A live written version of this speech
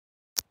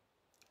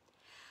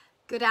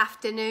Good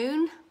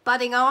afternoon,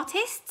 budding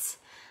artists,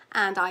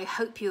 and I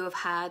hope you have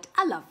had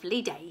a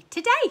lovely day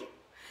today.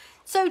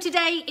 So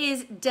today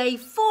is day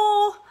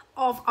 4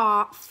 of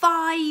our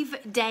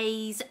 5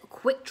 days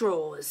quick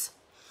draws.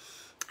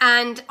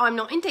 And I'm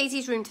not in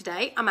Daisy's room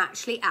today, I'm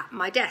actually at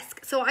my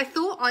desk. So I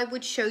thought I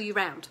would show you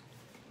around,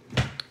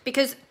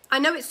 because I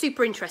know it's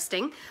super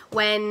interesting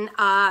when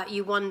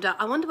you wonder,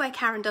 I wonder where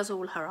Karen does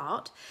all her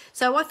art.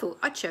 So I thought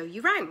I'd show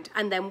you around,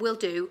 and then we'll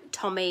do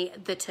Tommy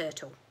the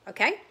Turtle,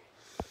 okay?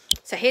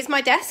 So here's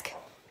my desk,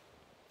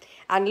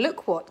 and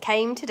look what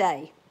came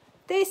today.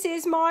 This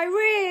is my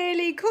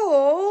really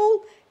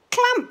cool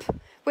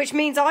clamp, which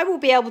means I will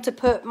be able to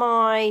put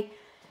my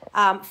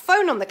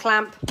phone on the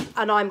clamp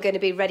and I'm going to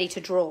be ready to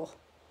draw.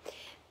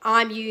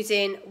 I'm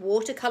using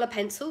watercolour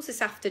pencils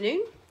this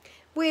afternoon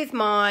with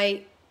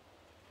my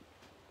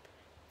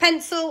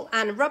pencil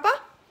and rubber.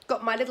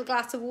 Got my little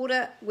glass of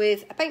water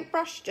with a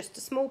paintbrush, just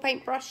a small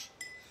paintbrush,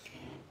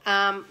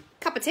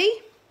 cup of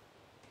tea.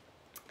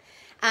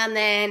 And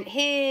then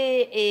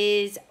here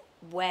is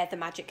where the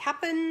magic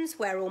happens,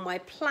 where all my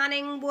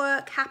planning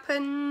work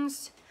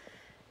happens.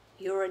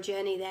 You're on a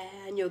journey there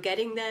and you're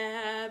getting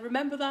there,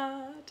 remember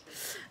that.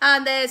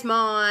 And there's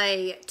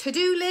my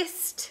to-do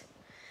list.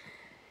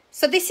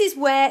 So this is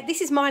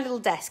my little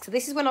desk. So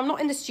this is when I'm not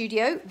in the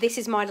studio, this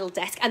is my little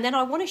desk. And then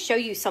I want to show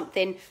you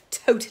something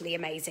totally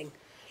amazing.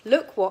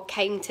 Look what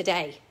came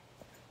today.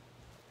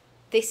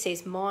 This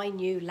is my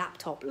new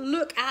laptop.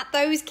 Look at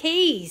those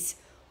keys.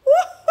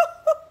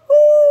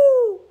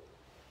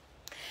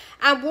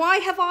 And why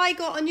have I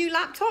got a new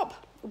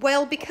laptop?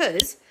 Well,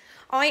 because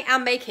I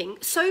am making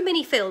so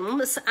many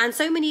films and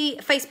so many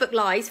Facebook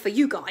Lives for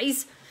you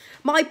guys.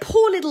 My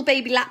poor little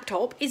baby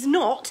laptop is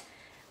not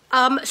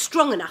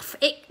strong enough.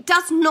 It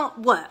does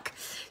not work.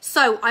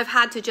 So I've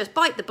had to just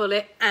bite the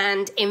bullet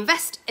and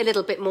invest a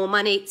little bit more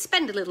money,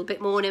 spend a little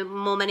bit more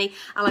money,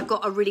 and I've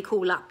got a really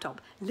cool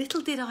laptop.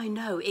 Little did I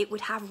know it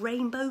would have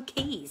rainbow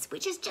keys,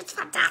 which is just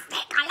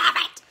fantastic. I love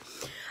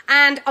it.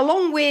 And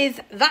along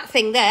with that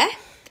thing there,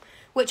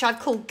 which I've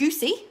called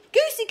Goosey,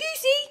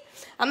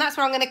 and that's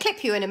where I'm going to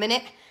clip you in a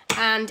minute,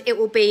 and it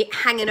will be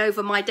hanging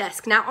over my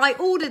desk. Now, I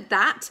ordered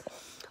that,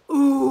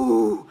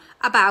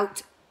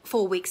 about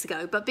 4 weeks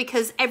ago, but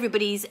because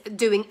everybody's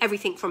doing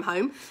everything from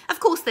home,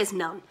 of course there's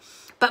none.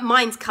 But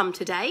mine's come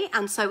today,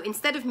 and so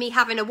instead of me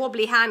having a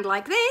wobbly hand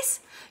like this,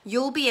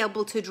 you'll be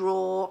able to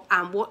draw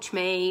and watch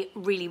me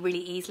really, really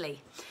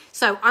easily.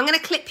 So I'm going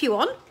to clip you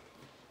on,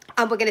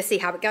 and we're going to see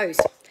how it goes.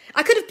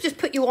 I could have just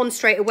put you on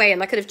straight away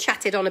and I could have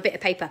chatted on a bit of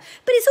paper,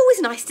 but it's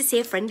always nice to see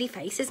a friendly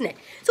face, isn't it?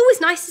 It's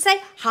always nice to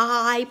say,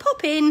 hi,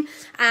 pop in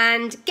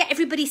and get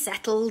everybody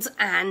settled,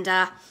 and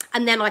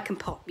then I can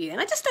pop you.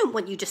 And I just don't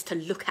want you just to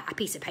look at a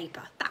piece of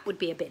paper. That would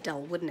be a bit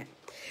dull, wouldn't it?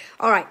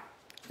 All right,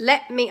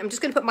 I'm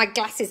just going to put my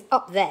glasses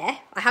up there.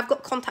 I have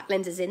got contact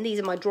lenses in. These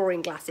are my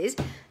drawing glasses.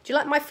 Do you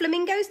like my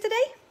flamingos today?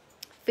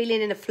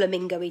 Feeling in a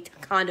flamingo-y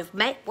kind of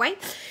way.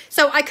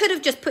 So I could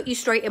have just put you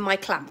straight in my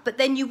clamp, but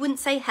then you wouldn't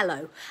say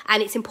hello.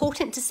 And it's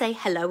important to say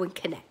hello and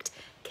connect.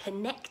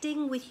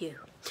 Connecting with you.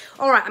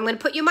 All right, I'm going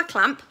to put you in my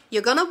clamp.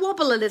 You're going to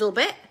wobble a little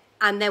bit,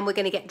 and then we're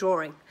going to get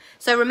drawing.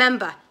 So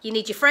remember, you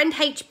need your friend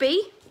HB.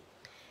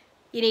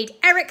 You need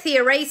Eric the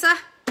eraser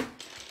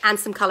and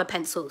some colour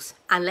pencils.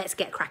 And let's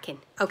get cracking.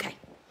 Okay,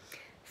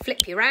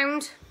 flip you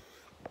around.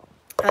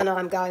 And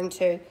I'm going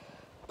to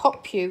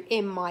pop you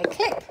in my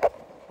clip,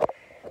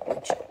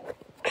 which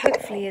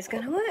hopefully is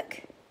going to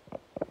work.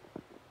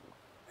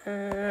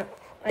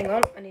 Hang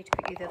on, I need to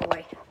put you the other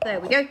way. There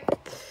we go.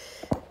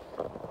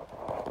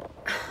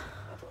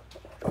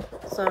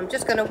 So I'm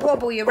just going to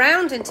wobble you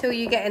around until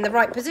you get in the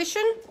right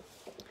position,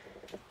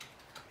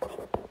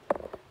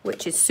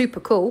 which is super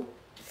cool.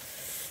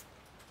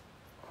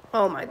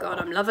 Oh my God,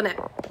 I'm loving it.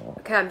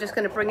 Okay, I'm just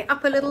going to bring it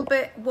up a little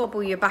bit,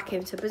 wobble you back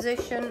into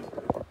position.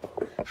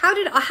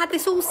 I had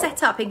this all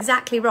set up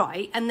exactly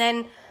right, and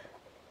then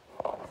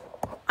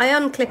I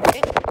unclip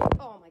it.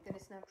 Oh my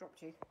goodness, now I've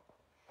dropped you.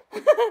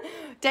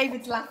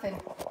 David's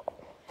laughing.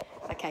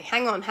 Okay,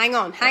 hang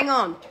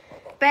on.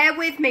 Bear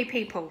with me,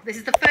 people. This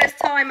is the first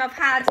time I've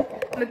had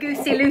my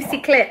Goosey Lucy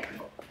clip.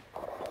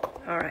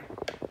 All right,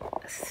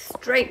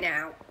 straight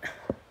now.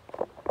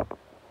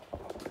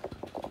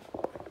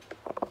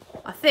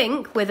 I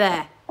think we're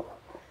there.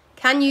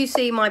 Can you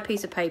see my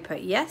piece of paper?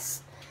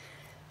 Yes.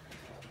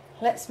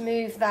 Let's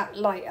move that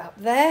light up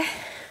there.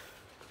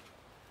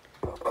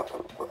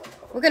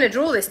 We're going to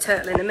draw this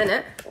turtle in a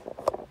minute.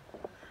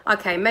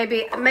 Okay,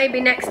 maybe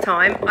next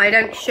time I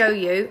don't show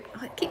you.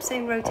 I keep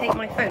saying rotate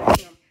my phone.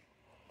 Hang on.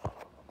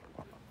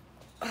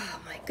 Oh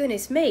my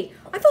goodness me.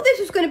 I thought this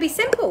was going to be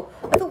simple.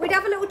 I thought we'd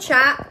have a little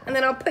chat and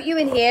then I'll put you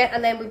in here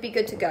and then we'd be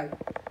good to go.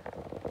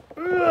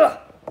 Ugh.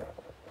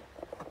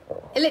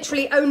 It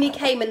literally only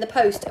came in the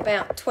post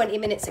about 20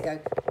 minutes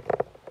ago.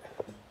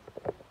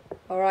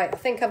 All right, I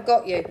think I've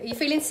got you. Are you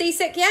feeling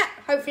seasick yet?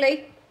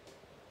 Hopefully.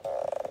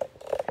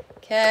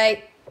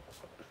 Okay.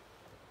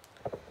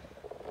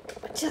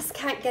 I just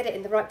can't get it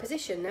in the right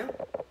position now.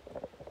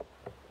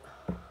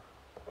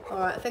 All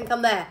right, I think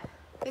I'm there.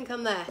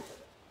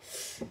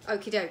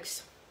 Okie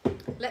dokes.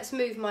 Let's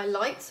move my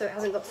light so it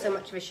hasn't got so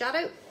much of a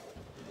shadow.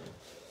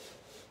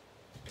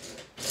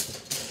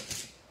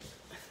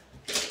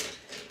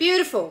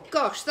 Beautiful.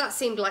 Gosh, that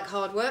seemed like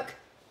hard work.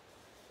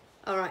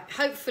 All right,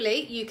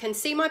 hopefully you can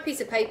see my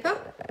piece of paper.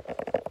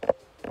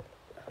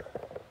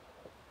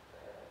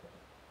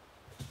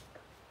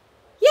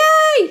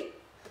 Yay!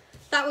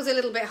 That was a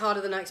little bit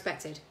harder than I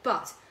expected,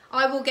 but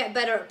I will get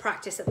better at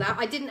practice at that.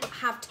 I didn't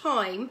have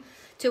time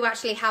to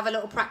actually have a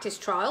little practice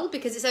trial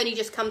because it's only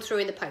just come through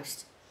in the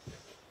post.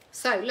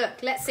 So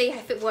look, let's see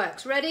if it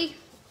works. Ready?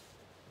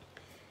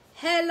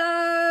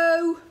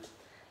 Hello,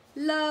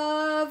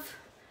 love,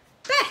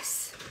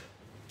 Bess.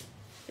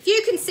 If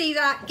you can see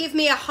that, give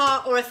me a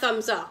heart or a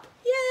thumbs up.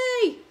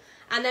 Yay!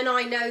 And then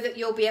I know that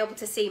you'll be able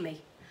to see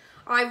me.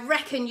 I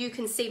reckon you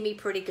can see me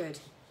pretty good.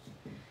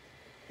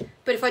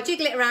 But if I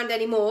jiggle it around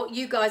anymore,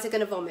 you guys are going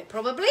to vomit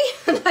probably.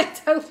 And I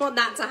don't want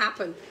that to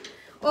happen.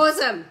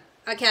 Awesome.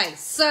 Okay,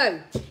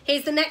 so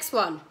here's the next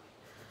one.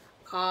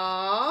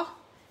 Are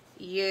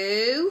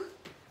you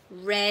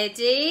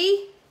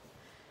ready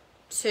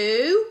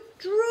to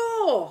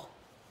draw?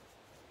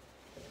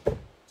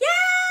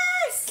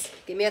 Yes!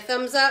 Give me a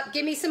thumbs up.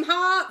 Give me some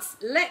hearts.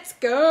 Let's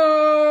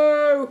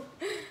go.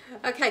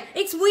 Okay,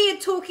 it's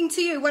weird talking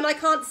to you when I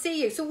can't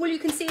see you. So all you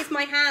can see is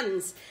my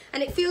hands.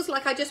 And it feels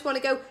like I just want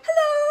to go,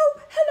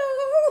 hello,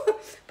 hello.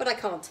 But I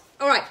can't.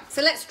 All right,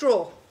 so let's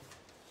draw.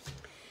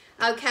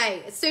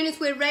 Okay, as soon as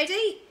we're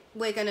ready,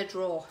 we're going to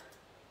draw.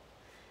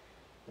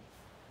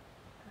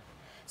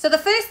 So the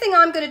first thing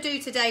I'm going to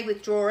do today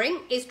with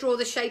drawing is draw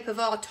the shape of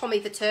our Tommy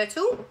the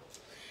Turtle.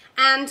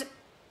 And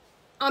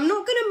I'm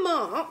not going to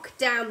mark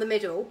down the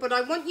middle, but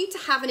I want you to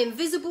have an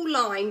invisible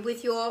line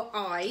with your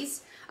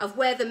eyes of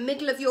where the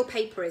middle of your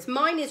paper is.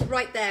 Mine is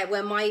right there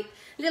where my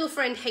little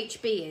friend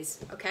HB is,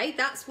 okay?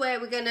 That's where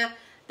we're going to,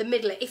 the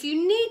middle. If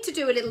you need to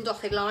do a little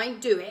dotted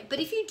line, do it. But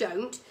if you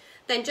don't,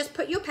 then just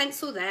put your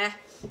pencil there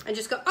and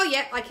just go, oh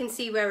yeah, I can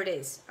see where it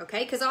is,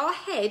 okay? Because our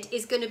head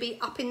is going to be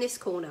up in this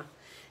corner.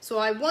 So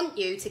I want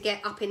you to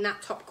get up in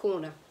that top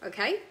corner,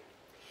 okay?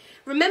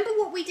 Remember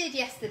what we did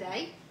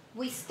yesterday?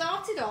 We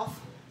started off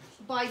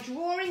by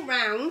drawing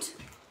round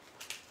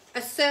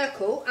a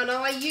circle, and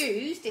I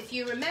used, if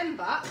you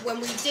remember,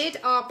 when we did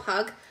our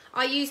pug,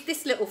 I used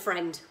this little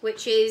friend,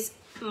 which is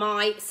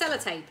my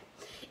sellotape.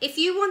 If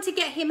you want to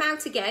get him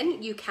out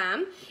again, you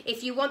can.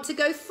 If you want to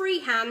go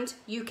freehand,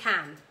 you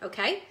can,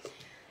 okay?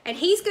 And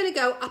he's going to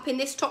go up in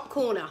this top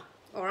corner,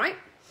 all right?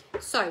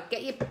 So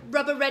get your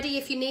rubber ready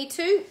if you need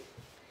to.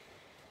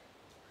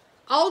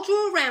 I'll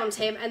draw around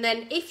him, and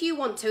then if you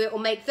want to, it will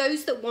make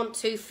those that want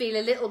to feel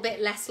a little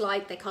bit less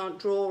like they can't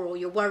draw or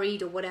you're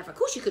worried or whatever. Of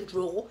course you could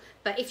draw,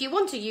 but if you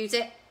want to use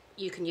it,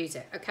 you can use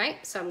it, okay?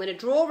 So I'm going to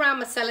draw around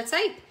my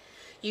sellotape.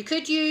 You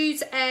could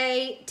use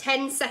a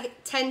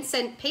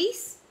 10-cent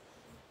piece.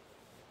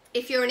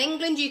 If you're in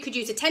England, you could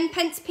use a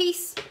 10-pence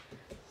piece,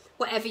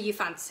 whatever you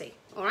fancy.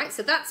 All right,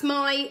 so that's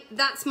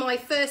my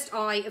first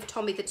eye of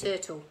Tommy the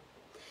Turtle.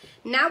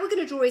 Now we're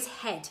going to draw his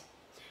head.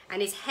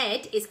 And his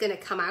head is going to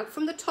come out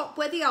from the top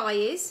where the eye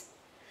is.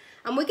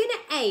 And we're going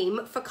to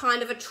aim for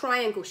kind of a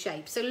triangle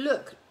shape. So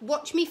look,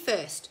 watch me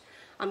first.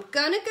 I'm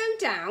going to go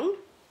down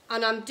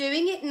and I'm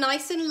doing it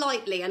nice and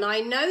lightly. And I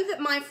know that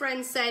my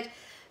friend said,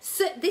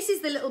 so this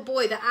is the little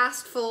boy that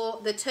asked for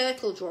the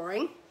turtle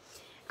drawing.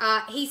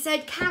 He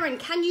said, Karen,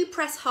 can you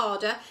press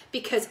harder?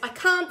 Because I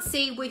can't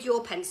see with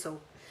your pencil.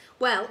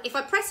 Well, if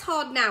I press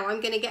hard now,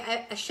 I'm going to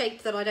get a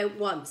shape that I don't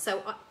want.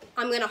 So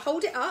I'm going to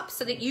hold it up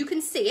so that you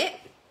can see it.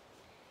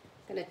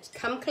 Going to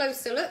come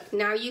closer, look,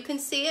 now you can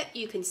see it.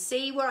 You can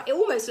see where it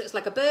almost looks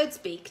like a bird's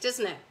beak,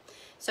 doesn't it?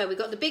 So we've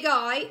got the big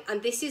eye,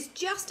 and this is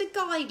just a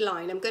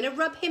guideline. I'm going to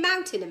rub him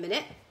out in a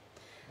minute.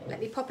 Let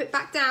me pop it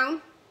back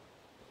down.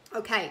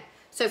 Okay,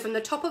 so from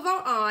the top of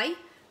our eye,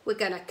 we're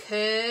going to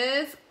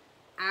curve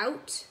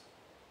out.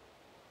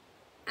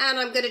 And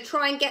I'm going to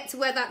try and get to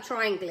where that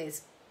triangle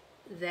is.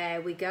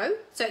 There we go.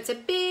 So it's a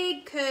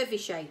big curvy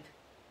shape.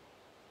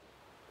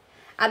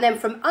 And then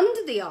from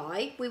under the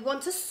eye, we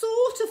want to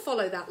sort of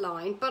follow that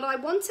line, but I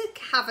want to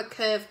have a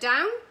curve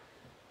down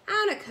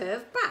and a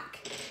curve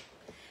back.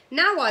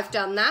 Now I've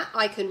done that,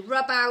 I can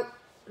rub out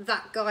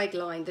that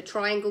guideline, the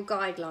triangle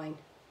guideline,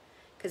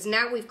 because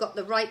now we've got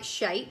the right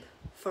shape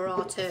for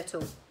our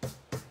turtle.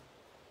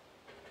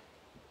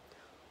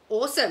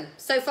 Awesome,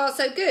 so far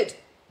so good.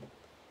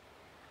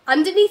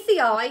 Underneath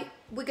the eye,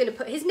 we're going to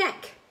put his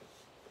neck.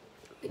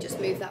 Let me just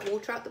move that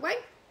water out the way.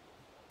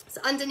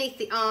 So underneath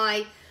the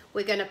eye,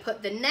 we're going to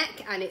put the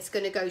neck, and it's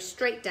going to go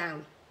straight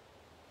down.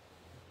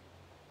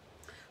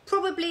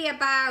 Probably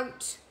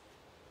about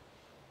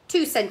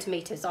 2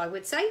 centimetres, I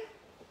would say.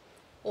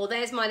 Or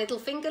there's my little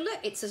finger, look,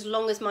 it's as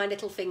long as my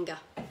little finger.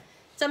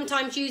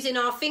 Sometimes using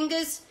our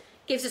fingers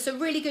gives us a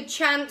really good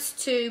chance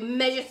to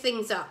measure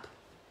things up.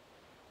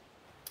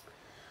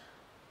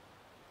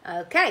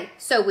 Okay,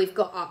 so we've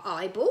got our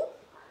eyeball.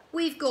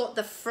 We've got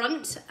the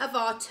front of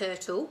our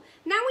turtle.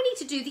 Now we need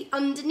to do the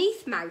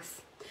underneath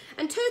mouth.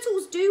 And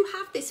turtles do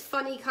have this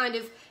funny kind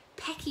of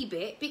pecky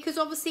bit because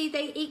obviously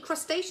they eat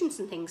crustaceans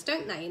and things,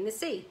 don't they, in the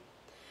sea?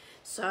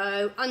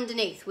 So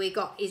underneath, we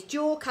got his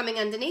jaw coming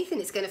underneath, and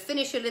it's going to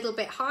finish a little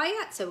bit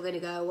higher. So we're going to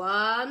go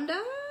under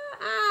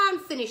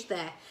and finish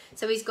there.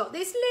 So he's got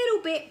this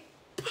little bit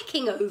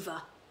pecking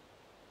over.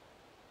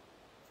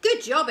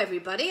 Good job,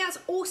 everybody. That's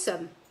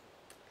awesome.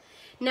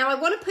 Now I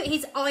want to put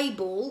his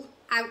eyeball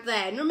out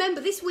there. And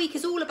remember, this week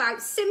is all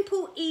about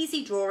simple,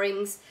 easy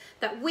drawings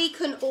that we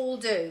can all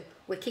do.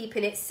 We're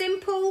keeping it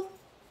simple.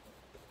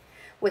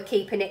 We're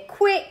keeping it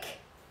quick.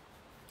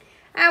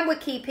 And we're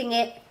keeping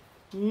it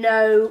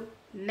no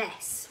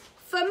mess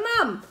for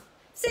mum.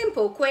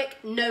 Simple, quick,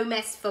 no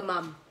mess for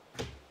mum.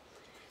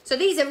 So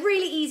these are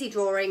really easy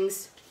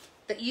drawings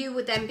that you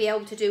would then be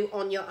able to do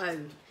on your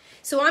own.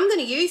 So I'm going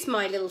to use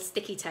my little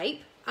sticky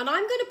tape and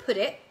I'm going to put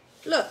it,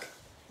 look,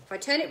 if I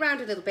turn it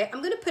round a little bit, I'm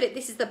going to put it,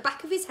 this is the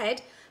back of his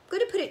head. I'm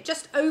going to put it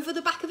just over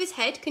the back of his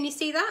head. Can you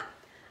see that?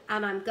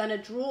 And I'm going to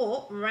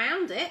draw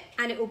round it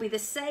and it will be the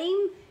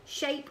same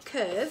shape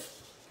curve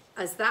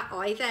as that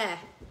eye there.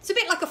 It's a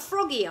bit like a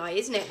froggy eye,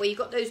 isn't it? Where you've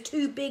got those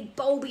two big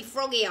bulby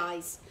froggy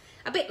eyes.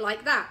 A bit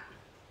like that.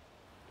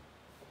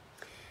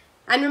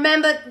 And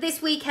remember,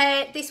 this week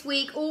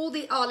all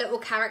our little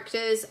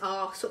characters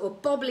are sort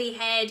of bobbly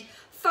head,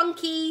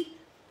 funky,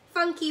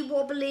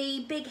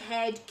 wobbly, big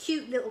head,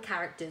 cute little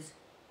characters.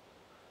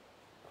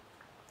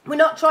 We're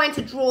not trying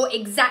to draw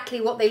exactly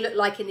what they look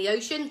like in the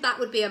ocean. That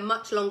would be a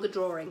much longer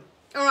drawing.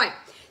 All right,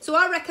 so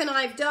I reckon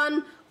I've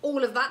done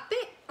all of that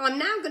bit. I'm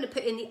now going to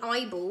put in the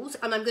eyeballs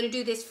and I'm going to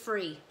do this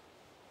free.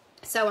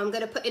 So I'm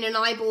going to put in an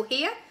eyeball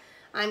here.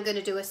 I'm going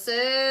to do a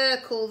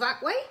circle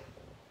that way.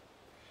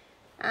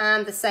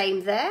 And the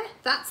same there.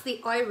 That's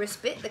the iris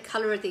bit, the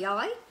colour of the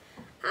eye.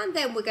 And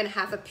then we're going to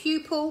have a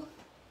pupil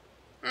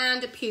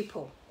and a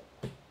pupil.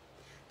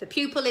 The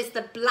pupil is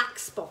the black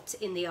spot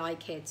in the eye,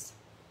 kids.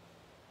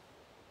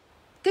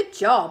 Good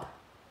job.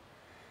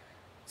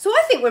 So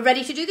I think we're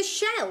ready to do the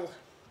shell.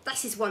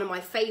 This is one of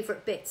my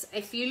favourite bits.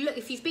 If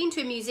you've been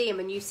to a museum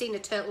and you've seen a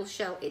turtle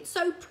shell, it's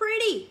so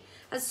pretty. It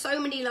has so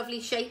many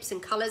lovely shapes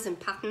and colours and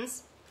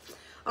patterns.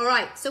 All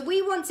right, so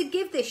we want to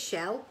give this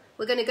shell,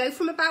 we're going to go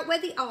from about where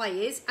the eye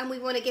is and we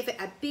want to give it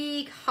a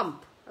big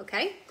hump,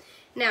 okay?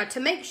 Now, to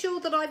make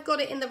sure that I've got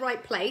it in the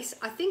right place,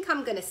 I think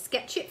I'm going to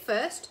sketch it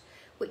first,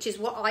 which is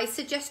what I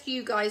suggest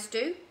you guys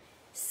do.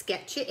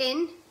 Sketch it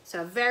in.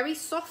 So a very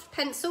soft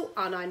pencil,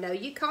 and I know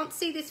you can't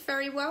see this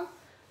very well.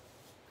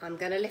 I'm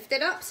going to lift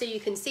it up so you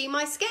can see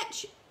my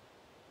sketch.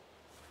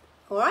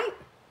 All right.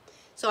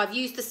 So I've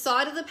used the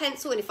side of the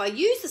pencil, and if I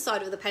use the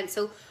side of the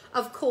pencil,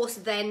 of course,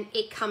 then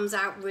it comes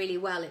out really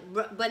well.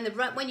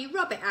 When you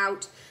rub it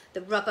out,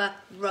 the rubber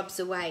rubs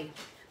away.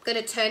 I'm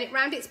going to turn it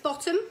round its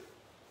bottom.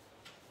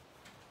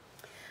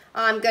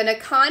 I'm going to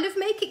kind of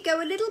make it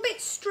go a little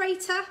bit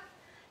straighter.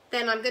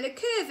 Then I'm going to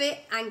curve it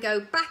and go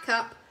back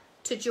up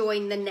to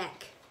join the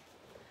neck.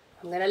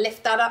 I'm going to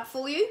lift that up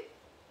for you.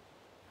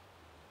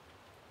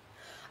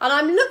 And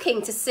I'm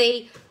looking to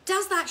see,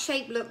 does that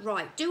shape look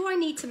right? Do I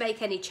need to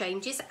make any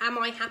changes? Am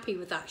I happy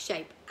with that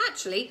shape?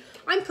 Actually,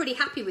 I'm pretty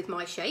happy with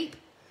my shape.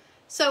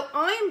 So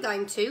I am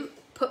going to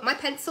put my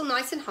pencil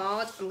nice and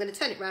hard. I'm going to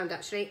turn it round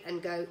actually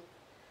and go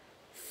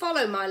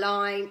follow my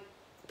line.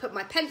 Put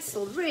my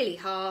pencil really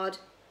hard.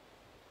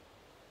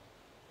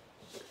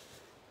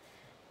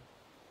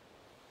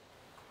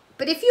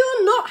 But if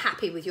you're not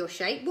happy with your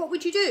shape, what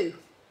would you do?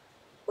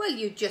 Well,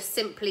 you just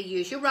simply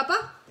use your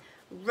rubber,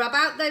 rub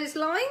out those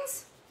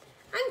lines,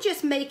 and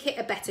just make it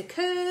a better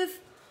curve.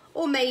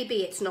 Or maybe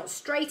it's not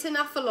straight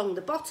enough along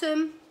the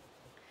bottom.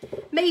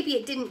 Maybe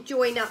it didn't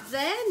join up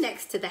there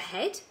next to the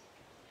head.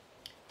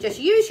 Just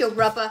use your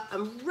rubber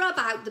and rub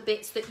out the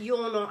bits that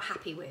you're not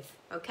happy with,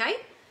 okay?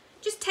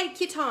 Just take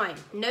your time.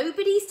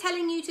 Nobody's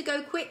telling you to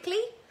go quickly.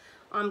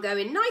 I'm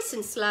going nice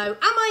and slow. Am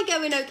I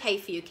going okay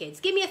for you kids?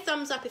 Give me a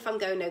thumbs up if I'm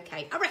going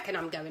okay. I reckon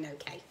I'm going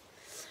okay.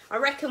 I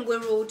reckon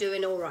we're all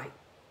doing all right.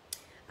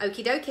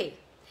 Okie dokie.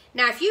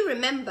 Now, if you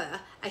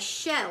remember, a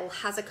shell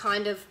has a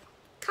kind of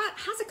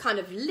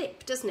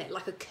lip, doesn't it?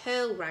 Like a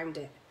curl round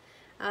it.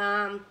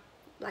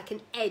 Like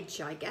an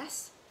edge, I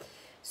guess.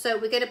 So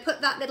we're going to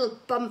put that little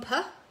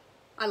bumper.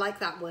 I like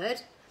that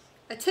word.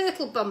 A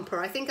turtle bumper.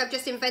 I think I've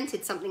just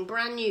invented something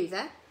brand new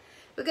there.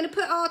 We're going to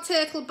put our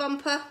turtle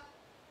bumper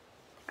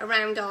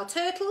around our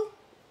turtle.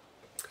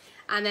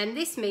 And then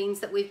this means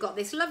that we've got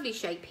this lovely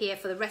shape here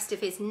for the rest of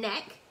his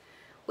neck,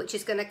 which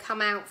is going to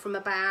come out from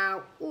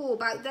about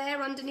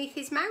there underneath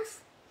his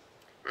mouth.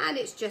 And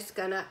it's just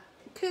going to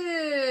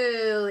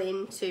curl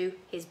into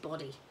his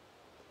body.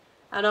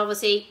 And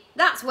obviously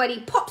that's when he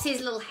pops his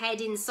little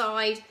head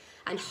inside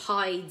and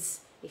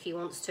hides if he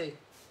wants to.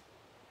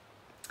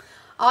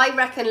 I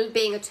reckon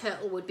being a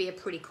turtle would be a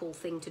pretty cool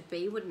thing to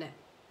be, wouldn't it?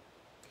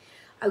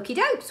 Okie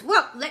dokes.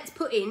 Well, let's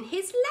put in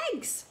his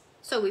legs.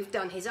 So we've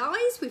done his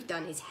eyes, we've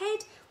done his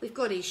head, we've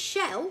got his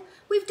shell,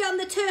 we've done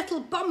the turtle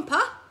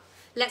bumper.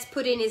 Let's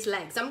put in his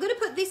legs. I'm going to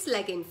put this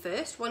leg in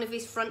first, one of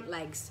his front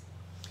legs.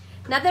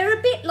 Now they're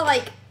a bit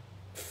like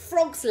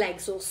frog's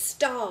legs or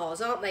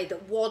stars, aren't they,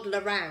 that waddle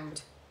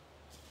around.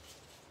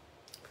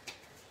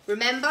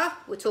 Remember,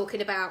 we're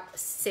talking about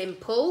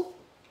simple,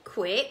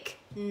 quick,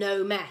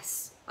 no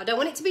mess. I don't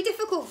want it to be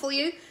difficult for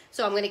you,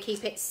 so I'm going to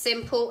keep it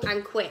simple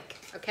and quick,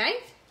 okay?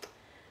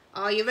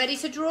 Are you ready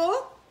to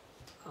draw?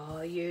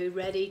 Are you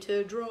ready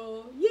to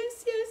draw?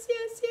 Yes, yes,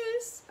 yes,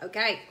 yes.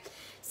 Okay,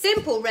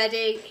 simple,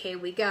 ready, here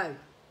we go.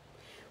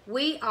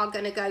 We are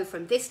going to go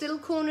from this little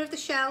corner of the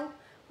shell,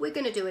 we're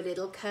going to do a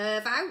little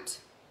curve out,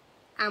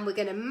 and we're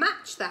going to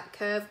match that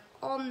curve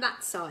on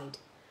that side.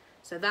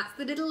 So that's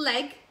the little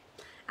leg,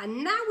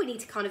 and now we need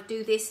to kind of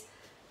do this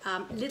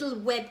little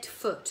webbed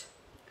foot.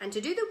 And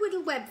to do the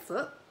little webbed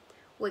foot,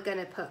 we're going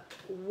to put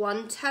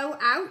one toe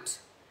out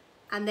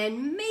and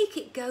then make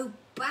it go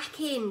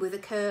back in with a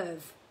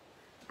curve.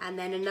 And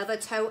then another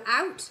toe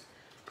out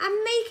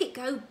and make it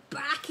go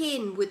back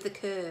in with the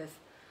curve.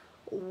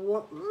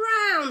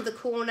 Round the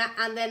corner,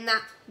 and then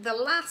the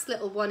last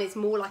little one is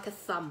more like a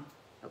thumb,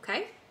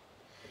 okay?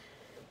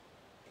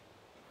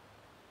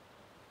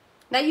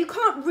 Now you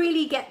can't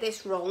really get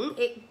this wrong.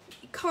 It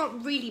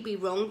can't really be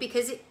wrong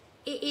because it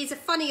is a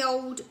funny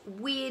old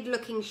weird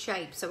looking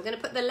shape. So we're going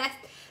to put the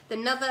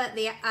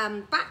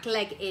back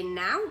leg in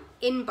now,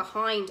 in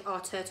behind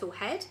our turtle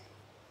head.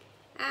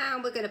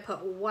 And we're going to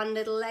put one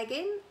little leg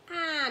in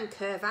and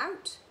curve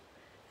out.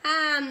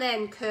 And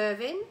then curve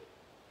in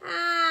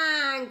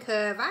and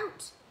curve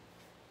out.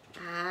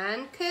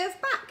 And curve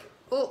back.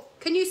 Oh,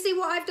 can you see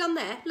what I've done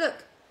there?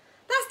 Look,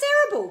 that's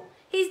terrible.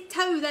 His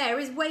toe there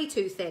is way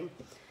too thin.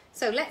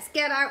 So let's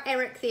get out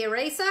Eric the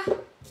eraser.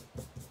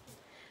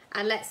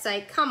 And let's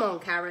say, come on,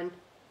 Karen.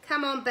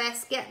 Come on,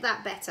 Bess, get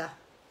that better.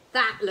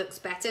 That looks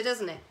better,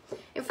 doesn't it?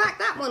 In fact,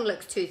 that one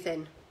looks too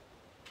thin.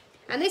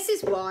 And this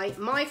is why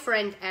my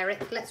friend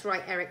Eric, let's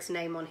write Eric's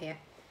name on here.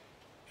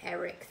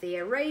 Eric the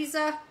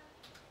eraser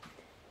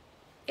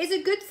is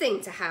a good thing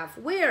to have.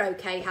 We're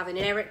okay having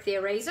an Eric the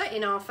eraser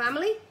in our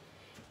family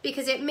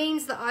because it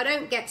means that I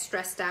don't get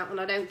stressed out and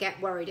I don't get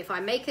worried. If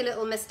I make a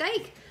little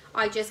mistake,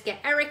 I just get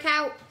Eric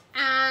out,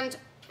 and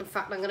in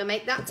fact, I'm going to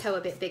make that toe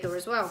a bit bigger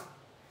as well.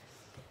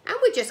 And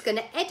we're just going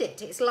to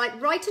edit. It's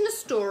like writing a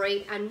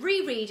story and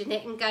rereading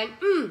it and going,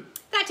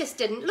 that just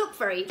didn't look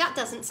that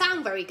doesn't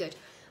sound very good.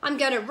 I'm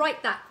going to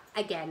write that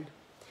again.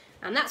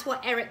 And that's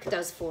what Eric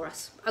does for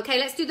us. Okay,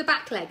 let's do the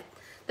back leg.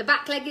 The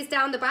back leg is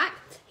down the back.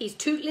 He's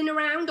tootling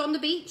around on the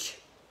beach.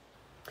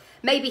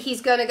 Maybe he's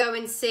going to go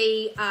and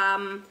see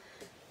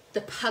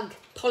the pug,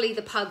 Polly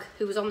the pug,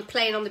 who was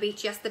playing on the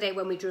beach yesterday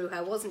when we drew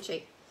her, wasn't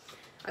she?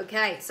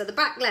 Okay, so the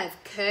back leg,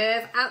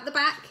 curve out the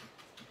back.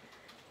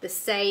 The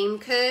same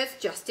curve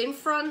just in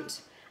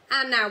front,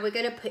 and now we're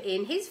going to put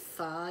in his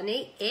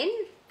funny in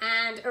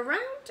and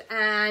around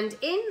and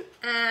in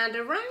and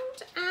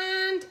around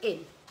and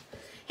in.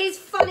 His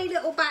funny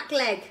little back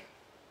leg.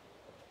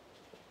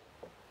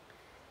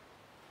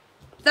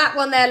 That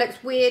one there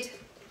looks weird.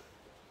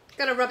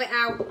 Gonna rub it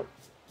out.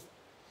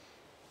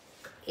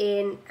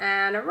 In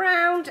and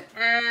around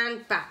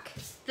and back.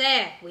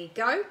 There we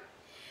go.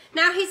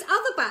 Now his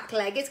other back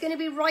leg is going to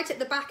be right at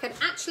the back, and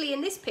actually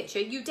in this picture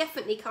you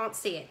definitely can't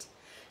see it.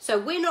 So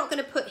we're not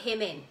going to put him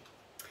in.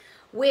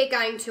 We're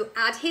going to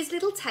add his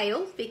little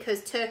tail,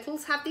 because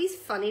turtles have these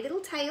funny little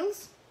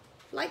tails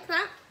like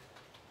that.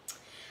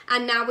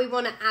 And now we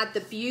want to add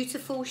the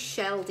beautiful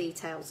shell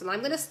details, and I'm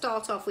going to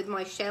start off with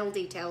my shell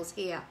details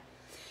here.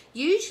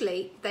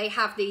 Usually they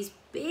have these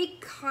big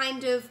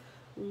kind of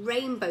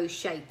rainbow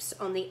shapes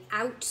on the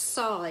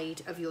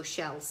outside of your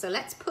shell. So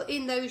let's put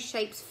in those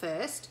shapes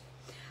first.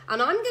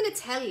 And I'm going to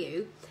tell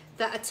you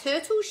that a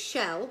turtle's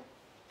shell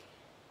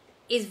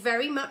is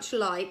very much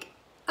like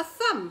a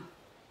thumb.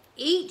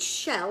 Each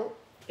shell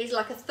is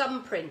like a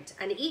thumbprint,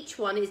 and each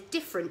one is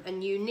different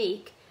and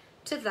unique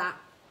to that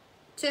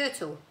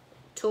turtle,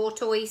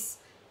 tortoise,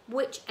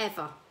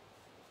 whichever.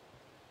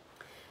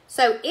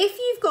 So if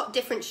you've got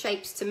different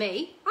shapes to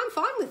me, I'm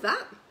fine with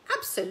that,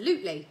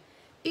 absolutely.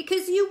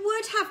 Because you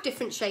would have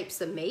different shapes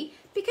than me,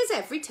 because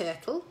every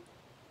turtle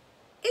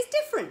is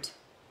different.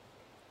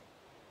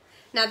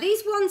 Now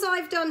these ones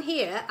I've done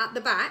here at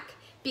the back,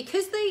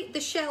 because the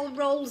shell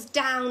rolls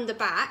down the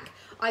back,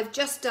 I've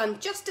just done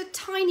just a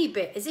tiny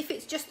bit, as if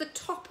it's just the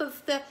top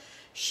of the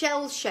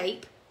shell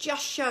shape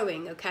just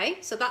showing,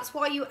 okay? So that's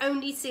why you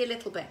only see a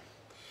little bit.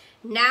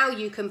 Now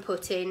you can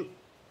put in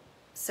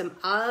some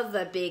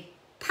other big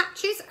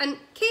patches, and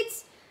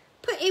kids,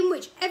 put in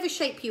whichever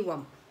shape you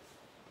want.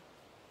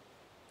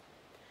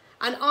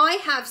 And I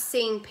have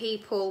seen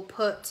people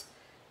put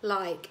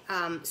like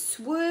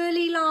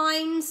swirly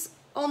lines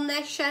on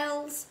their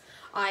shells.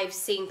 I've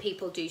seen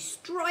people do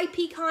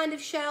stripy kind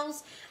of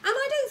shells, and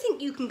I don't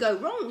think you can go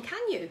wrong, can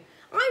you?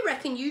 I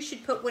reckon you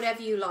should put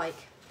whatever you like.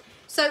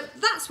 So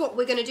that's what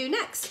we're going to do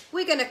next.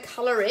 We're going to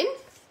colour in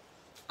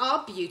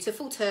our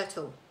beautiful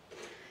turtle.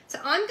 So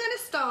I'm going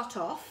to start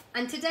off,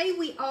 and today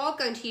we are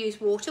going to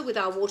use water with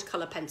our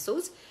watercolour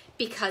pencils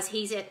because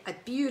he's a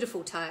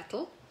beautiful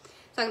turtle.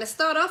 So I'm going to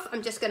start off,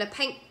 I'm just going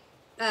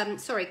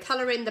to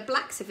colour in the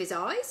blacks of his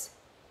eyes.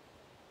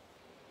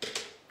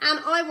 And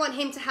I want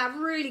him to have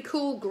really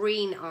cool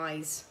green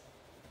eyes.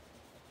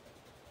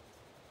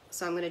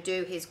 So I'm going to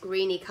do his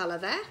greeny colour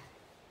there.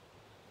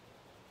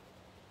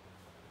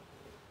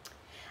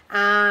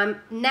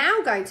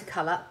 Now going to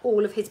colour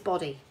all of his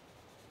body.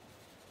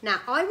 Now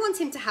I want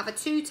him to have a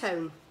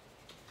two-tone.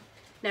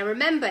 Now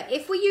remember,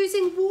 if we're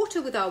using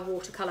water with our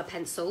watercolour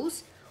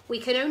pencils, we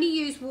can only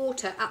use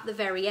water at the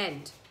very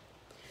end.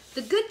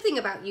 The good thing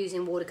about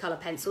using watercolour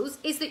pencils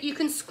is that you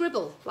can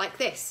scribble like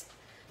this.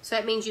 So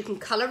it means you can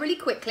colour really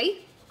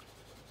quickly,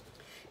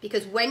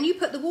 because when you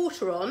put the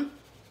water on,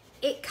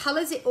 it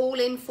colours it all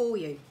in for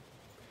you.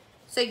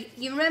 So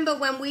you remember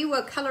when we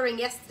were colouring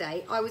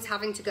yesterday, I was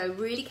having to go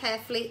really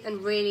carefully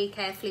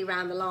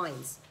around the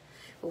lines.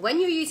 But when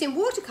you're using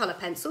watercolour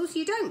pencils,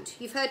 you don't.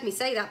 You've heard me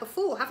say that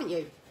before, haven't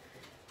you?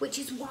 Which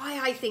is why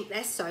I think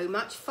they're so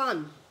much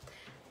fun.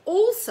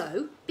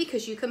 Also,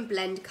 because you can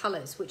blend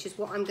colours, which is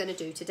what I'm going to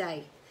do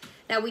today.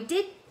 Now, we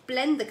did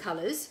blend the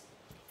colours.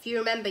 If you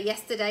remember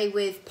yesterday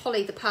with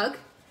Polly the Pug,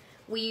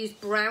 we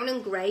used brown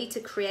and grey to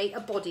create a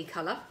body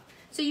colour.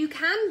 So you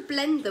can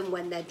blend them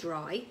when they're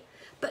dry,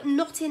 but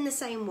not in the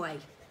same way.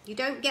 You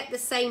don't get the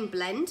same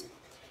blend.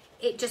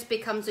 It just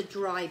becomes a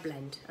dry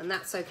blend, and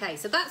that's okay.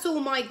 So that's all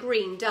my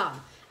green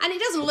done. And it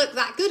doesn't look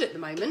that good at the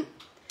moment.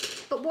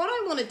 But what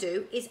I want to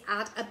do is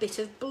add a bit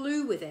of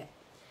blue with it.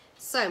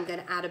 So I'm going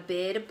to add a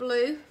bit of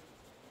blue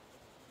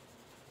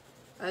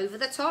over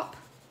the top.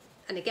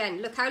 And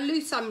again, look how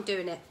loose I'm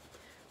doing it.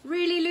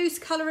 Really loose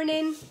colouring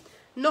in,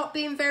 not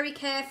being very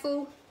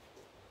careful.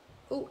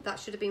 Oh, that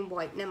should have been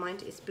white. Never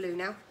mind, it's blue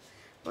now.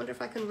 Wonder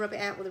if I can rub it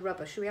out with a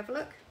rubber. Should we have a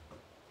look?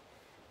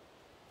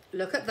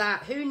 Look at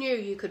that. Who knew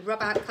you could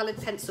rub out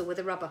coloured pencil with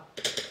a rubber?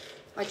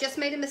 I just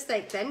made a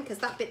mistake then, because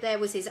that bit there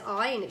was his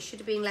eye and it should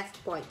have been left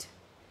white.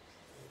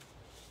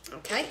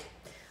 Okay.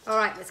 All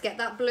right, let's get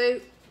that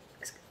blue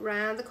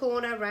round the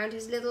corner, round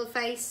his little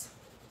face.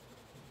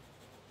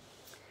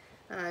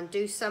 And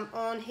do some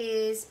on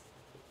his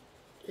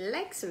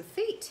legs and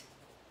feet.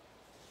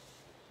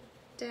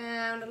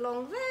 Down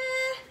along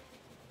there.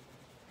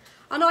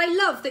 And I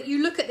love that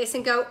you look at this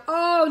and go,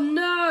 oh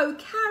no,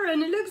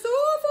 Karen, it looks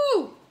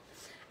awful.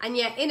 And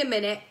yet in a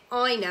minute,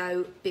 I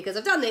know, because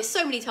I've done this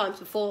so many times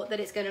before, that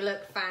it's going to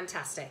look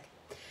fantastic.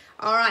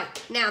 All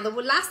right, now the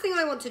last thing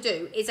I want to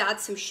do is add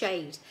some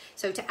shade.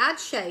 So to add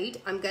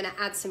shade, I'm going to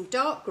add some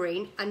dark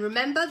green. And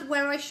remember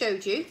where I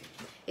showed you,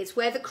 it's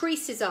where the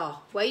creases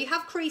are. Where you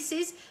have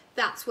creases,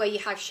 that's where you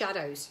have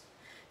shadows.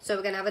 So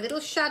we're going to have a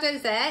little shadow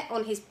there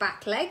on his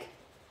back leg.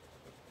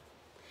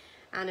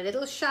 And a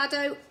little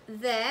shadow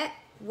there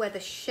where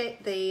the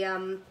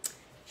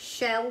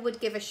shell would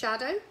give a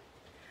shadow.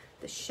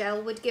 The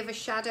shell would give a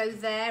shadow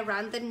there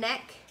around the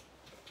neck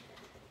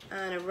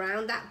and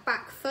around that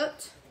back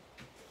foot.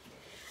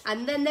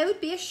 And then there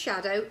would be a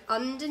shadow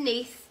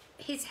underneath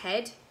his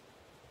head,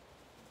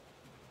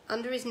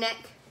 under his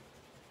neck,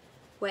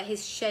 where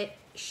his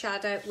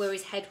where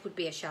his head would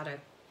be a shadow.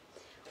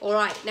 All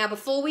right, now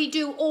before we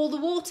do all the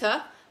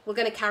water, we're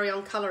going to carry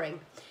on colouring.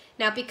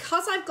 Now,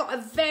 because I've got a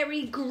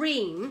very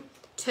green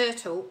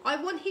turtle, I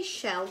want his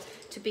shell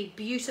to be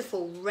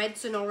beautiful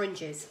reds and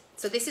oranges.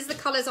 So this is the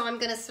colours I'm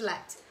going to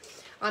select.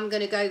 I'm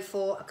going to go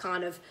for a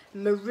kind of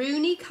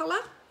maroony colour,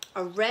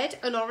 a red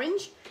and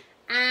orange,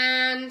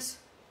 and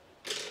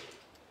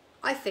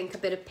I think a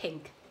bit of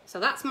pink. So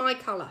that's my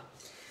colour.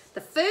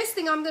 The first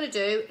thing I'm going to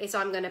do is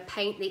I'm going to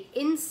paint the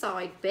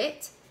inside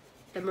bit,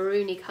 the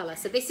maroony colour.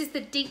 So this is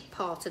the deep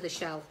part of the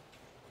shell.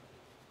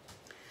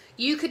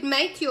 You could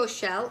make your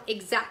shell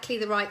exactly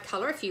the right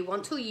colour if you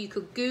want to. You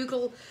could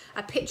Google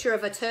a picture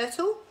of a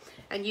turtle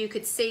and you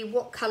could see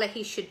what colour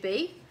he should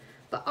be.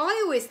 But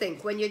I always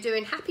think when you're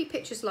doing happy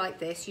pictures like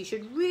this, you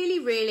should really,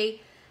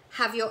 really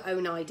have your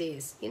own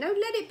ideas. You know,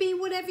 let it be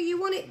whatever you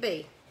want it to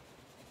be.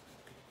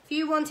 If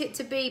you want it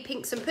to be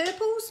pinks and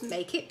purples,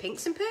 make it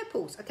pinks and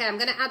purples. Okay, I'm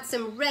going to add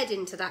some red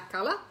into that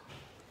colour.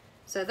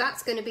 So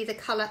that's going to be the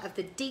colour of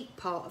the deep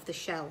part of the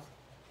shell.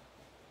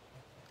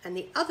 And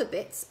the other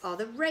bits are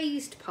the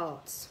raised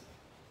parts.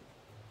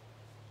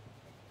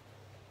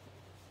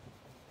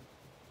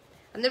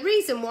 And the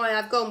reason why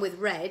I've gone with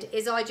red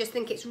is I just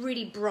think it's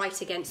really bright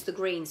against the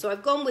green. So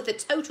I've gone with the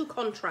total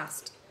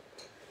contrast.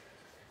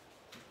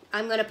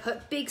 I'm going to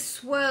put big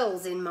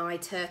swirls in my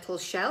turtle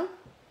shell.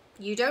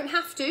 You don't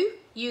have to.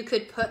 You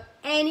could put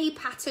any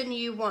pattern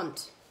you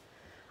want.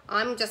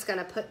 I'm just going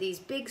to put these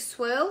big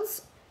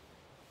swirls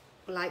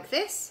like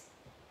this.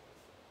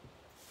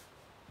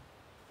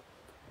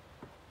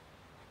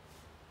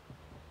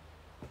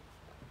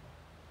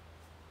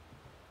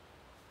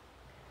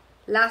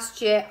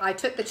 Last year, I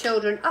took the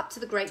children up to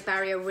the Great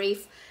Barrier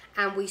Reef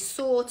and we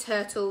saw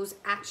turtles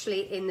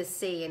actually in the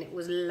sea and it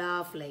was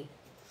lovely.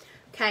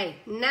 Okay,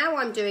 now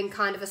I'm doing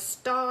kind of a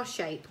star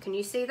shape. Can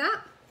you see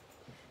that?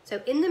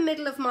 So in the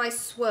middle of my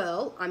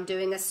swirl, I'm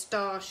doing a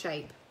star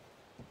shape.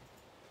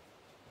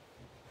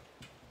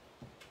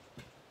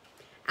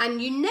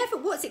 And you never,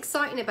 what's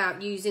exciting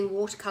about using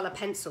watercolour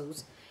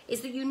pencils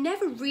is that you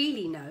never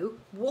really know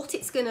what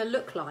it's going to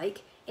look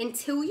like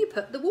until you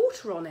put the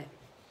water on it.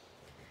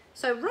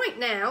 So right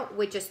now,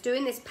 we're just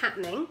doing this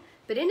patterning,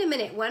 but in a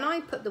minute, when I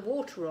put the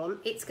water on,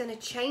 it's going to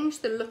change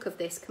the look of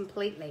this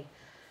completely.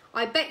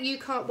 I bet you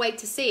can't wait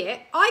to see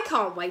it. I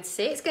can't wait to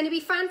see it. It's going to be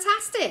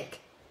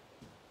fantastic.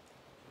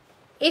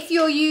 If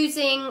you're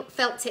using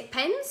felt tip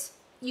pens,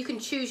 you can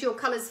choose your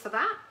colours for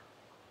that.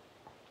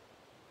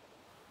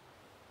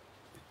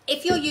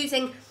 If you're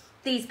using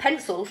these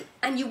pencils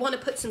and you want to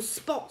put some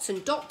spots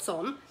and dots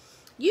on,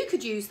 you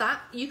could use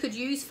that. You could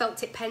use felt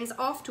tip pens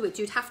afterwards.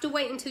 You'd have to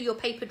wait until your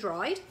paper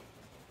dried,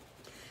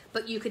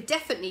 but you could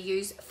definitely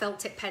use felt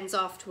tip pens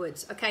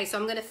afterwards. Okay, so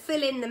I'm going to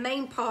fill in the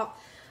main part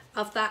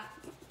of that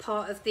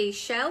part of the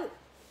shell,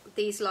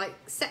 these like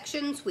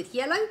sections, with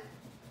yellow.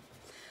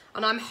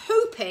 And I'm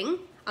hoping,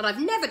 and I've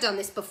never done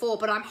this before,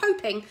 but I'm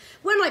hoping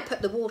when I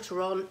put the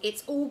water on,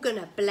 it's all going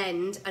to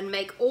blend and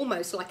make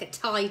almost like a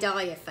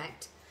tie-dye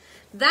effect.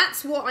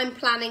 That's what I'm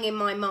planning in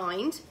my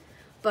mind,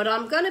 but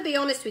I'm going to be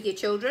honest with you,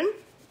 children,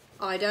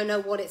 I don't know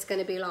what it's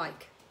going to be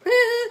like.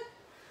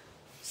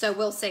 So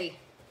we'll see.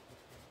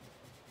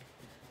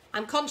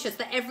 I'm conscious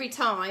that every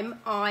time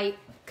I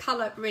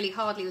colour really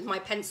hardly with my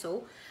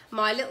pencil,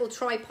 my little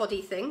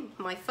tripod-y thing,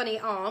 my funny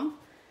arm,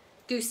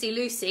 Goosey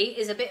Lucy,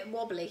 is a bit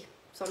wobbly.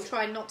 So I'm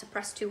trying not to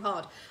press too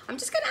hard. I'm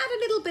just going to add a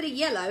little bit of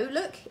yellow,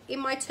 look, in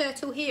my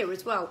turtle here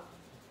as well.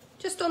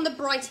 Just on the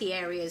brighty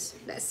areas.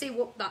 Let's see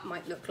what that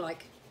might look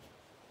like.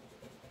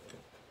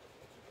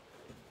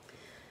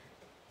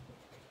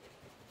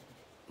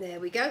 There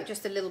we go,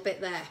 just a little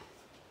bit there.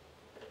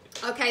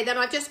 Okay, then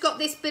I've just got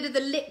this bit of the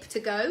lip to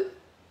go.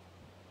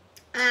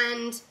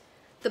 And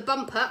the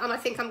bumper, and I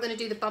think I'm going to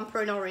do the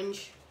bumper in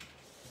orange.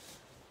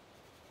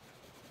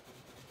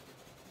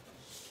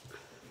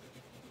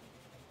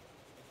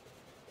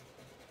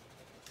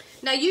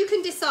 Now you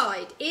can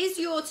decide, is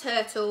your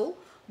turtle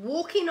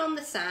walking on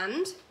the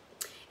sand?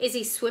 Is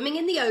he swimming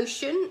in the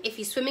ocean? If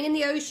he's swimming in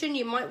the ocean,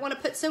 you might want to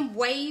put some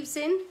waves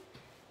in.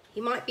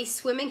 He might be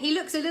swimming. He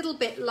looks a little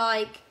bit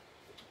like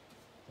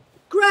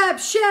Grab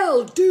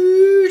Shell,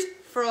 dude,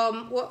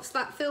 from, what's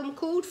that film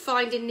called?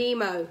 Finding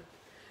Nemo.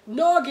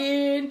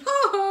 Noggin,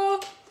 ha ha.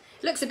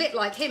 Looks a bit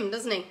like him,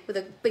 doesn't he? With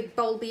a big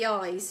bulby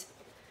eyes.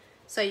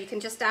 So you can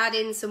just add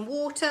in some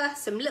water,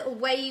 some little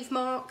wave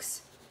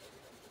marks.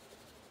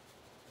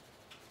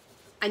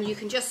 And you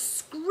can just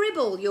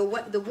scribble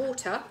the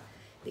water,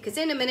 because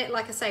in a minute,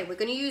 like I say, we're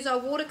going to use our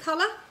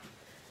watercolour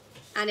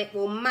and it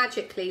will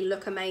magically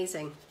look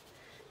amazing.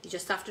 You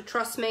just have to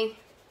trust me.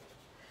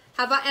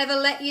 Have I ever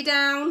let you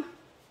down?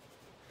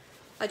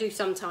 I do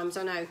sometimes,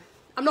 I know.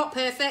 I'm not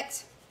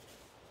perfect.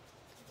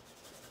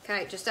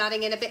 Okay, just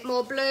adding in a bit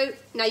more blue.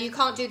 Now you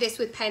can't do this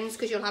with pens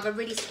because you'll have a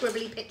really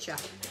scribbly picture.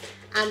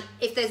 And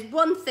if there's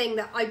one thing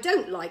that I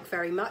don't like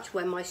very much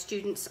when my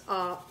students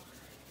are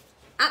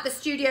at the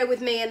studio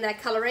with me and they're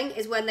colouring,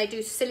 is when they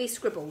do silly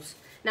scribbles.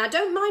 Now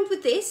don't mind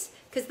with this,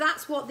 because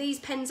that's what these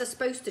pens are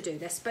supposed to do.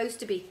 They're supposed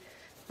to be,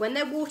 when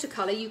they're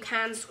watercolour, you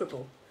can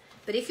scribble.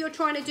 But if you're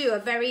trying to do a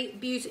very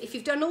beautiful, if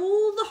you've done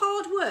all the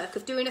hard work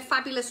of doing a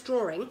fabulous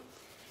drawing,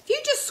 if you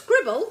just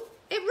scribble,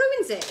 it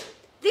ruins it.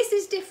 This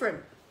is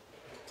different.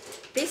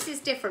 This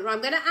is different.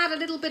 I'm going to add a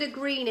little bit of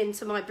green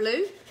into my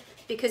blue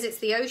because it's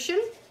the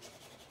ocean.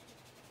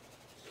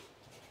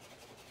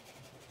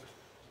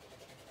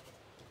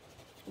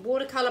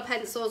 Watercolour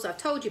pencils, I've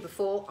told you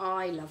before,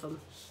 I love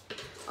them.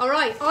 All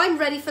right, I'm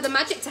ready for the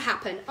magic to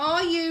happen.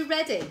 Are you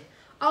ready?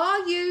 Are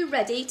you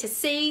ready to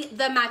see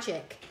the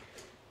magic?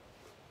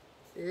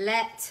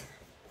 Let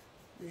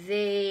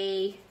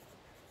the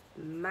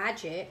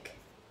magic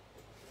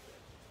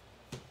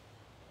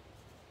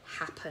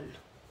happen.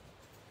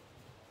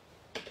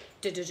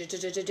 That's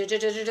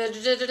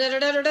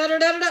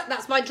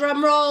my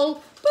drum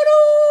roll.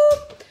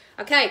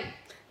 Okay,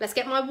 let's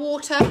get my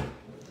water.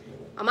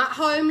 I'm at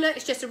home, look,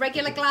 it's just a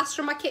regular glass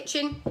from my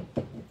kitchen.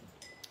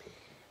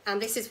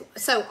 And this is,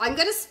 so I'm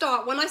going to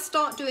start, when I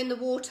start doing the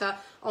water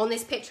on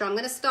this picture, I'm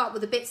going to start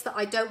with the bits that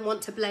I don't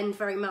want to blend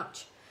very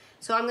much.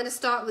 So I'm going to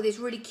start with his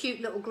really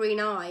cute little green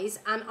eyes,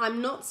 and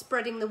I'm not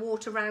spreading the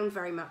water around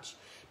very much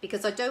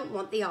because I don't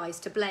want the eyes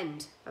to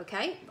blend,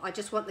 okay? I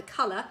just want the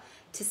colour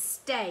to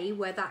stay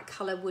where that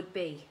colour would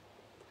be.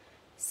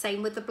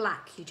 Same with the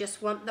black, you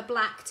just want the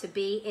black to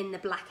be in the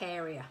black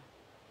area.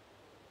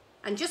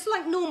 And just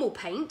like normal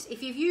paint,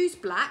 if you've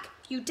used black,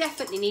 you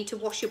definitely need to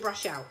wash your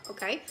brush out,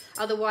 okay?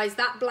 Otherwise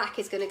that black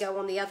is going to go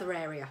on the other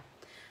area.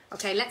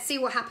 Okay, let's see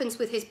what happens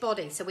with his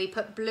body. So we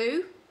put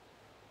blue.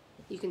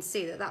 You can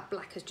see that that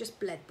black has just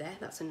bled there.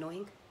 That's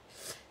annoying.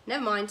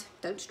 Never mind,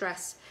 don't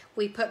stress.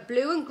 We put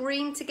blue and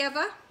green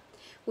together.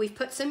 We've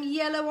put some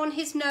yellow on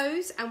his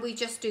nose, and we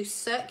just do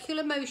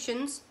circular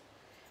motions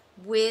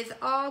with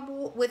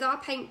our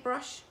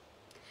paintbrush.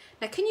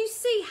 Now, can you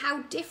see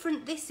how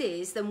different this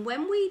is than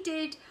when we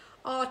did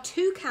our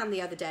toucan the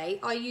other day?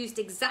 I used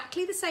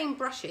exactly the same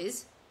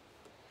brushes,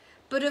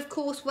 but of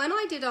course, when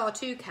I did our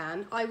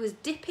toucan, I was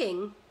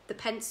dipping the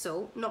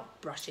pencil, not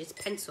brushes,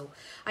 pencil.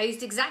 I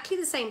used exactly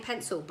the same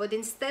pencil, but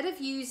instead of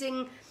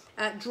using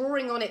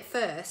drawing on it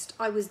first,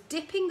 I was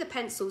dipping the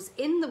pencils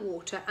in the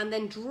water and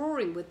then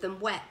drawing with them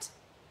wet.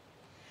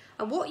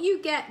 And what you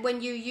get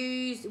when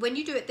you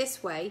do it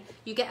this way,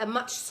 you get a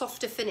much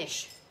softer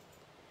finish.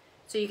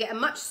 So you get a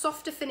much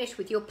softer finish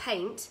with your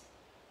paint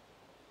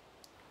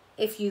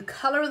if you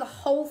colour the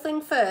whole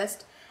thing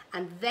first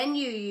and then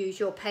you use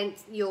your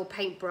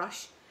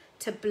paintbrush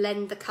to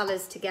blend the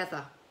colours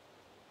together.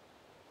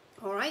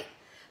 All right?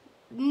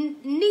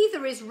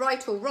 Neither is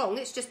right or wrong,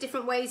 it's just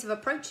different ways of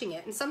approaching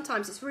it, and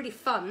sometimes it's really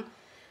fun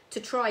to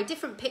try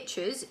different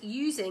pictures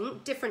using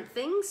different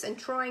things and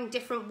trying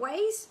different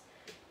ways,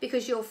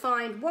 because you'll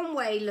find one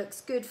way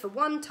looks good for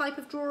one type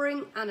of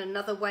drawing and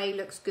another way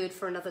looks good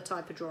for another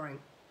type of drawing.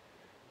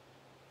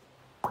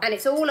 And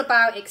it's all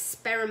about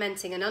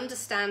experimenting and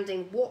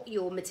understanding what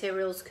your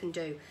materials can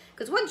do,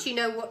 because once you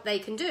know what they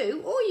can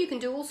do, or you can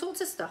do all sorts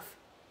of stuff.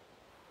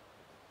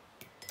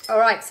 All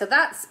right, so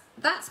that's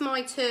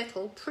my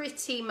turtle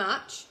pretty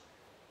much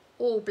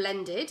all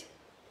blended.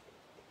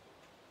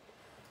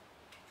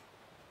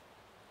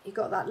 You've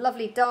got that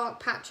lovely dark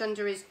patch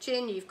under his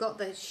chin. You've got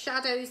the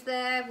shadows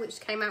there, which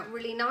came out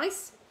really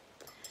nice.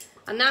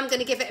 And now I'm going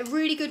to give it a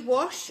really good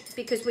wash,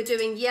 because we're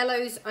doing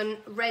yellows and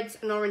reds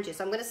and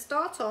oranges. I'm going to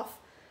start off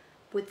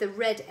with the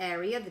red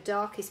area, the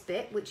darkest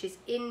bit, which is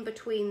in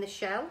between the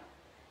shell.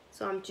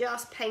 So I'm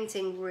just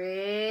painting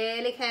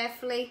really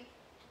carefully.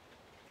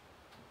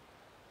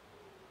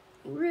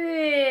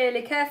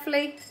 Really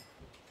carefully.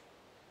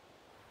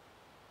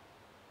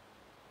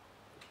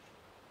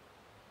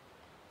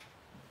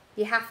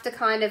 You have to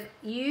kind of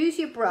use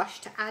your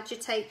brush to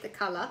agitate the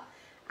colour.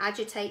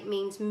 Agitate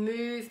means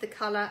move the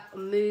colour,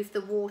 move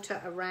the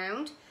water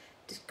around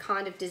to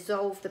kind of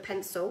dissolve the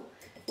pencil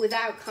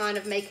without kind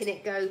of making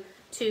it go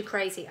too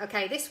crazy.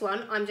 Okay, this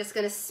one I'm just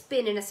going to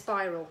spin in a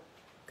spiral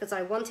because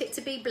I want it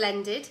to be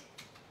blended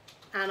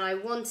and I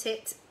want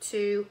it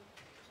to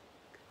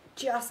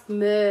just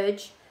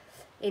merge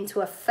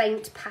into a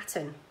faint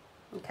pattern.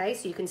 Okay,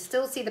 so you can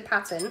still see the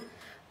pattern,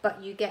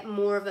 but you get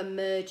more of a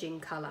merging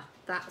colour.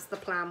 That's the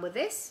plan with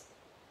this.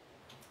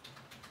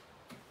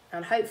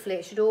 And hopefully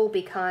it should all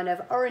be kind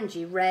of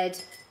orangey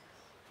red.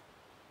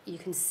 You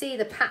can see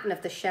the pattern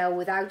of the shell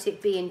without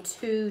it being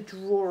too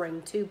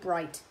drawing, too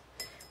bright.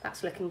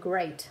 That's looking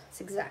great.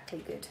 It's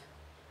exactly good.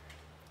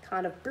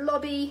 Kind of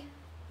blobby.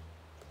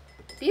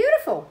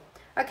 Beautiful.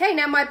 Okay,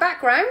 now my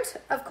background,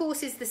 of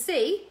course, is the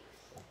sea.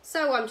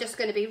 So I'm just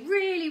going to be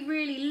really,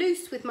 really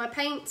loose with my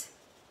paint.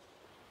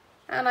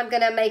 And I'm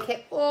going to make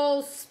it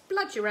all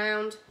spludge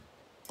around.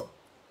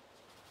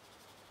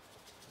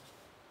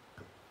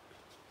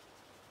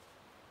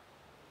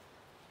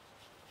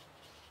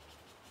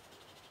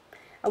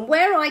 And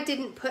where I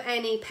didn't put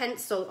any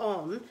pencil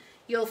on,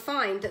 you'll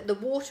find that the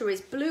water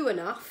is blue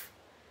enough.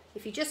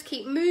 If you just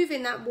keep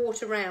moving that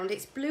water around,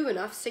 it's blue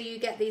enough so you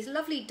get these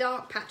lovely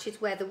dark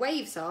patches where the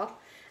waves are,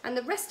 and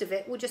the rest of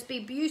it will just be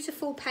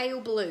beautiful pale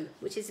blue,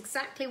 which is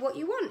exactly what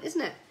you want,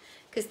 isn't it?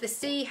 Because the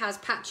sea has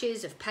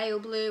patches of pale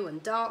blue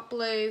and dark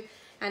blue,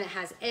 and it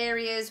has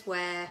areas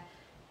where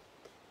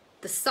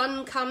the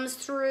sun comes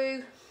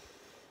through.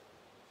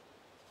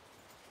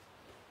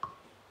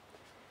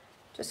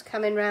 Just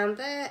coming round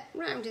there,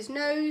 round his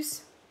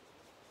nose,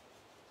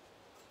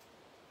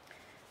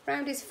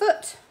 round his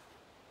foot.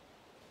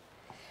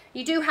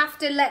 You do have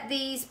to let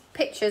these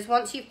pictures,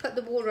 once you've put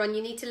the water on,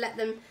 you need to let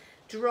them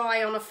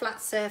dry on a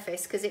flat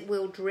surface because it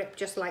will drip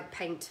just like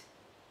paint.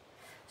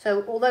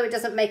 So although it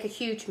doesn't make a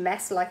huge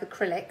mess like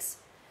acrylics,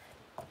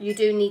 you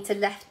do need to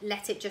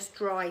let it just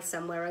dry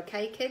somewhere,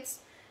 okay, kids?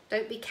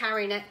 Don't be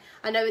carrying it.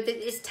 I know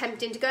that it's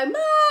tempting to go,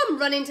 Mom,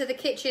 run into the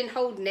kitchen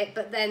holding it,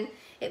 but then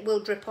it will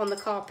drip on the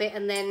carpet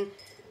and then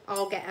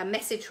I'll get a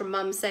message from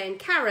Mum saying,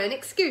 Karen,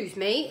 excuse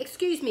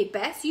me,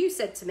 Bess, you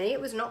said to me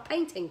it was not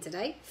painting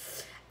today.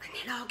 And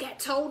then I'll get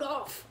told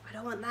off. I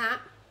don't want that.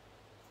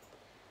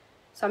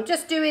 So I'm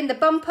just doing the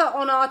bumper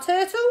on our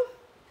turtle.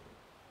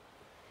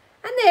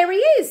 And there he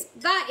is.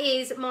 That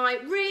is my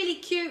really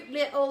cute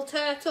little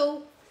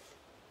turtle.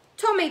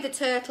 Tommy the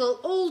turtle,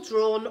 all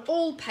drawn,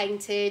 all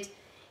painted.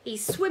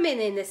 He's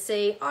swimming in the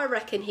sea. I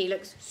reckon he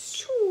looks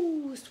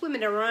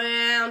swimming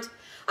around.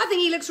 I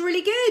think he looks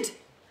really good.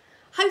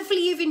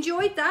 Hopefully you've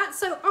enjoyed that.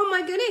 So, oh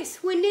my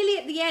goodness, we're nearly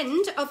at the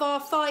end of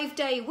our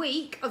 5-day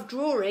week of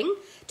drawing.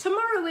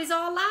 Tomorrow is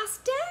our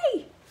last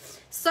day.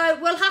 So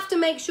we'll have to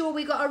make sure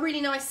we got a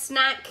really nice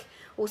snack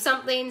or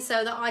something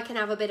so that I can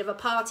have a bit of a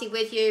party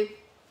with you.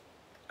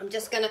 I'm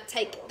just going to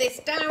take this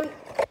down.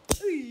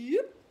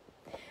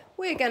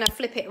 We're going to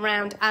flip it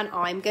around and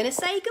I'm going to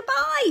say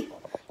goodbye.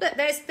 Look,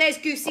 there's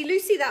Goosey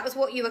Lucy. That was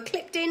what you were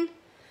clipped in.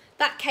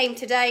 That came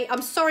today.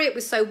 I'm sorry it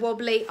was so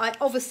wobbly. I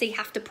obviously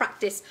have to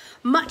practice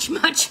much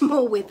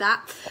more with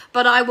that.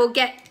 But I will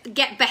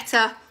get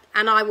better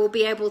and I will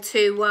be able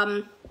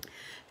to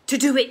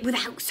do it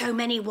without so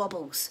many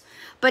wobbles.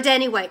 But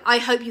anyway, I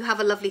hope you have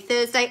a lovely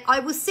Thursday. I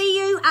will see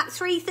you at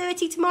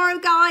 3:30 tomorrow,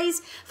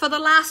 guys, for the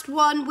last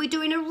one. We're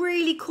doing a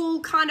really cool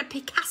kind of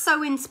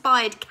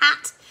Picasso-inspired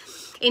cat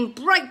in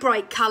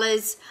bright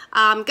colours.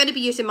 I'm going to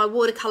be using my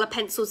watercolour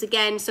pencils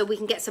again so we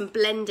can get some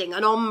blending,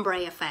 an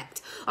ombre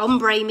effect.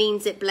 Ombre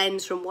means it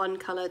blends from one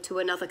colour to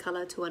another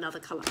colour to another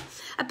colour.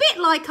 A bit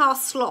like our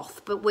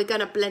sloth, but we're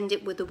going to blend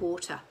it with the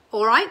water.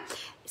 All right?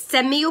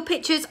 Send me your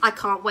pictures. I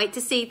can't wait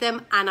to see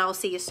them, and I'll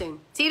see you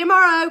soon. See you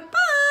tomorrow.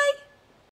 Bye.